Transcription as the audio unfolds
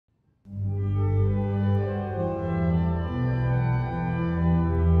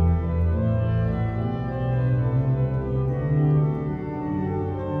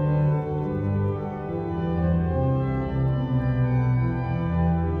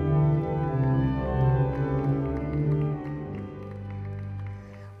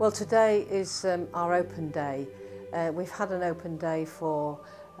Well, today is our open day. We've had an open day for,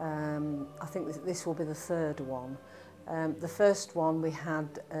 I think this will be the third one. The first one we had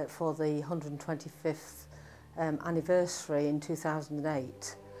for the 125th anniversary in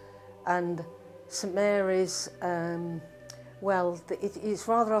 2008. And St Mary's, well, it's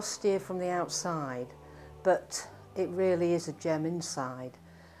rather austere from the outside, but it really is a gem inside.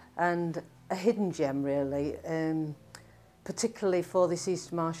 And a hidden gem, really, particularly for this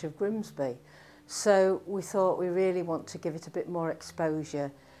East Marsh of Grimsby. So we thought we really want to give it a bit more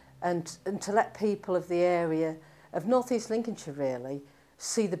exposure and to let people of the area of North East Lincolnshire really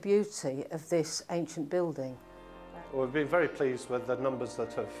see the beauty of this ancient building. Well, we've been very pleased with the numbers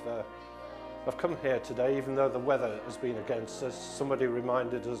that have come here today, even though the weather has been against us. Somebody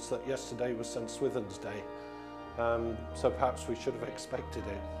reminded us that yesterday was St Swithin's Day, so perhaps we should have expected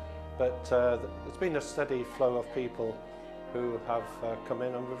it. But there's been a steady flow of people who have come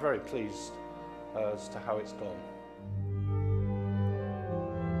in, and we're very pleased as to how it's gone.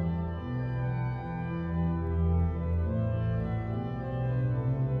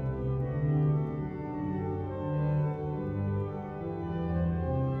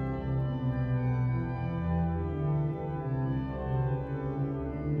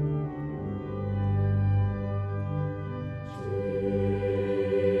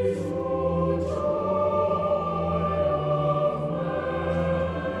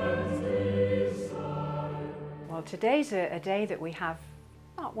 Today's a day that we have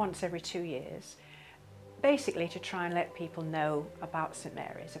about once every 2 years, basically to try and let people know about St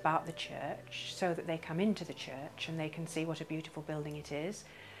Mary's, about the church, so that they come into the church and they can see what a beautiful building it is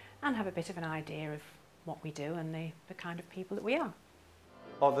and have a bit of an idea of what we do and the kind of people that we are.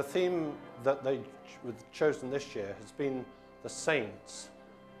 Well, the theme that they've chosen this year has been the saints,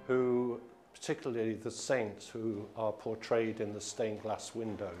 particularly the saints who are portrayed in the stained glass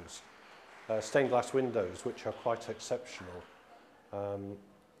windows. Stained glass windows which are quite exceptional,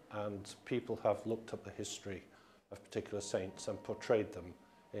 and people have looked up the history of particular saints and portrayed them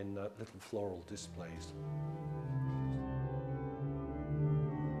in little floral displays.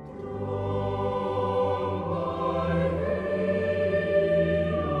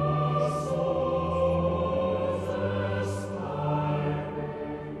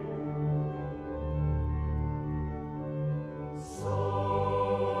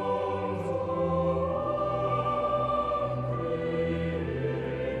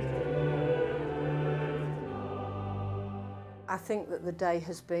 I think that the day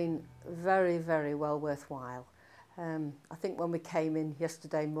has been very, very well worthwhile. I think when we came in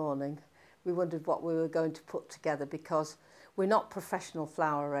yesterday morning, we wondered what we were going to put together because we're not professional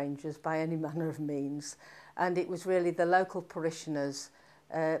flower arrangers by any manner of means. And it was really the local parishioners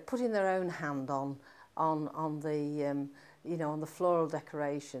putting their own hand on the, on the floral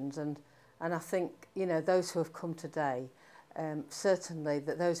decorations. And I think, those who have come today, certainly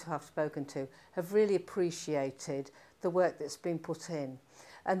that those who I've spoken to have really appreciated the work that's been put in,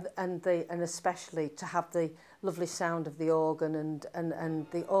 and especially to have the lovely sound of the organ and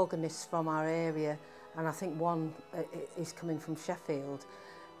the organists from our area, and I think one is coming from Sheffield,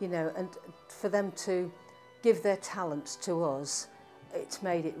 and for them to give their talents to us, it's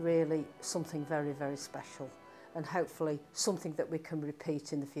made it really something very, very special, and hopefully something that we can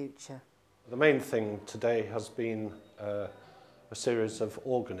repeat in the future. The main thing today has been a series of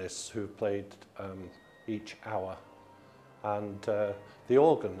organists who played each hour. And the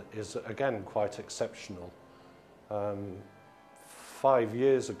organ is again quite exceptional. 5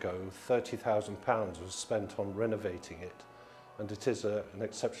 years ago, £30,000 was spent on renovating it, and it is an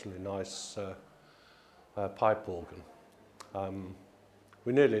exceptionally nice pipe organ.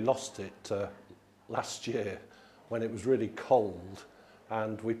 We nearly lost it last year when it was really cold,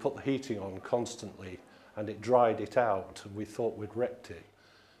 and we put the heating on constantly, and it dried it out, and we thought we'd wrecked it.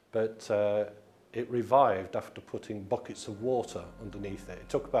 But it revived after putting buckets of water underneath it. It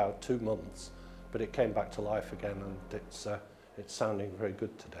took about 2 months, but it came back to life again, and it's sounding very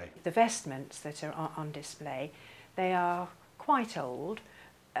good today. The vestments that are on display, they are quite old.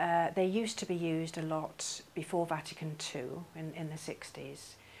 They used to be used a lot before Vatican II in the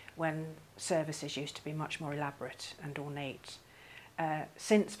 60s, when services used to be much more elaborate and ornate.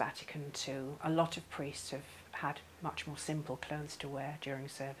 Since Vatican II, a lot of priests have had much more simple clothes to wear during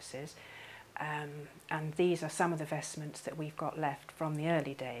services. And these are some of the vestments that we've got left from the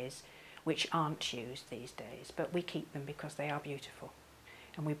early days, which aren't used these days, but we keep them because they are beautiful,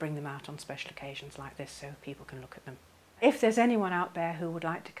 and we bring them out on special occasions like this so people can look at them. If there's anyone out there who would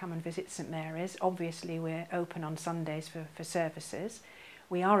like to come and visit St Mary's, obviously we're open on Sundays for services.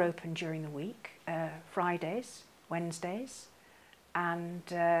 We are open during the week, Fridays, Wednesdays, And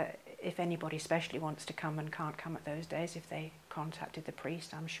if anybody especially wants to come and can't come at those days, if they contacted the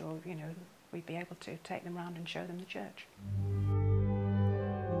priest, I'm sure, you know, we'd be able to take them round and show them the church.